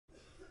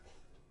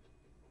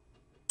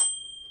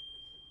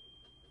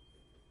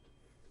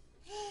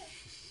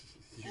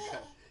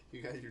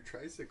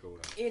your tricycle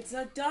out? It's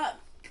a duck.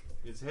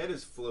 Its head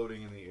is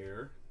floating in the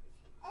air.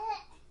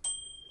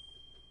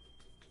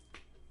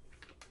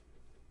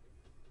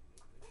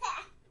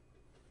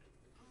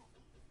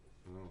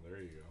 Oh,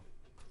 there you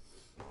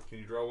go. Can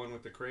you draw one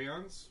with the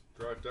crayons?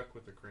 Draw a duck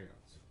with the crayons.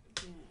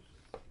 Yeah.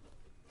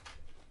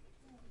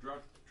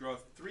 Draw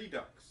 3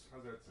 ducks.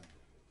 How's that sound?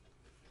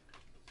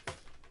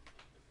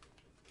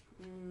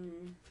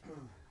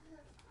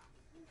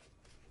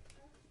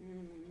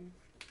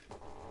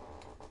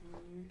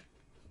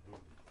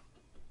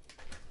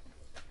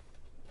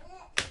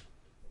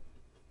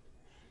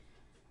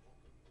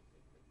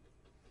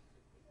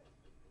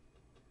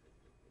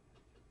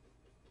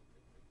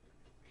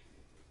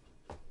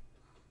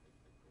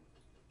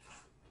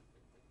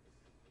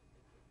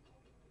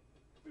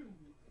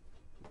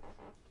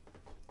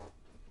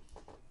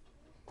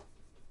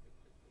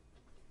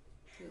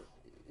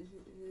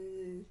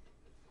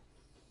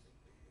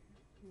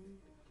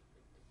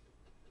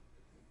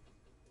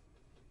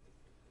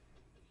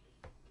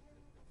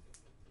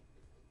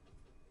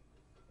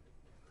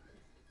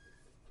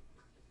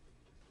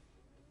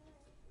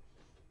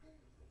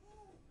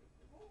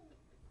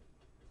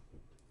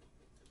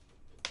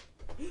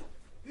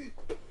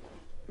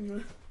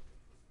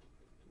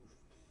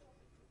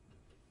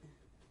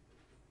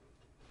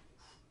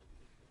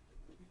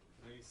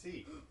 Let me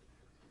see.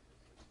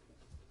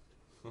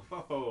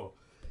 Oh,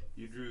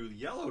 you drew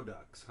yellow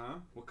ducks, huh?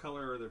 What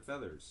color are their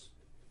feathers?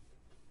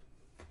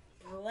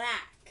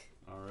 Black.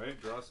 All right,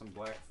 draw some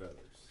black feathers.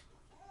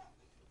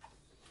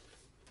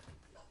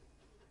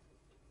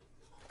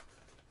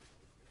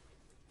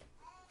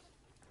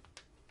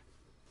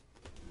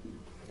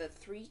 The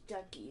 3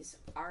 duckies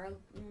are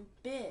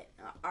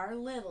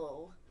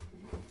little.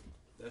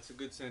 That's a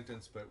good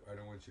sentence, but I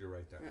don't want you to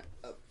write that.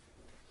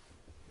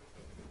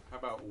 How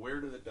about where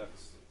do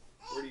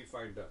you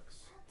find ducks?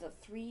 The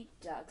 3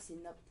 ducks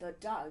the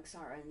ducks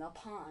are in the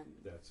pond.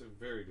 That's a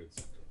very good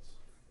sentence.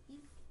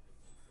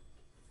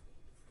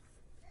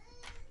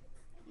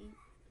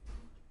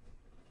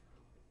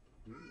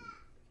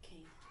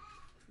 Okay,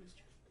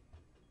 Mr.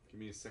 Give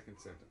me a second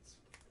sentence.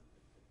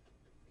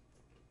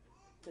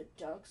 The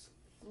ducks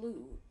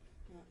flew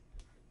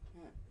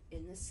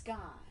in the sky.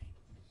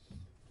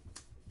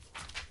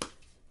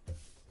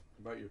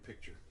 About your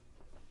picture.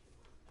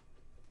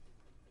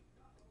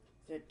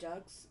 The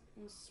ducks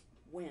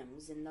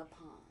swims in the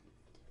pond.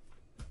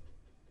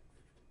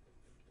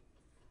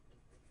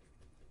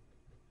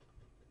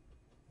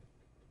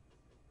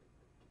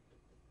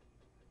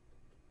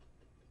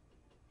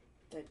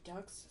 The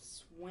ducks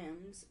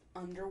swims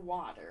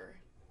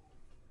underwater.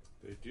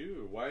 They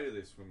do. Why do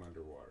they swim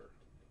underwater?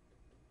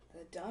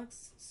 The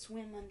ducks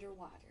swim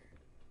underwater.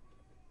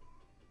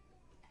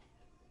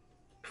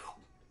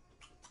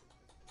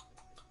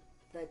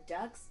 The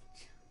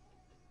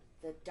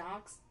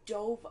ducks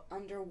dove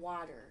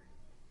underwater.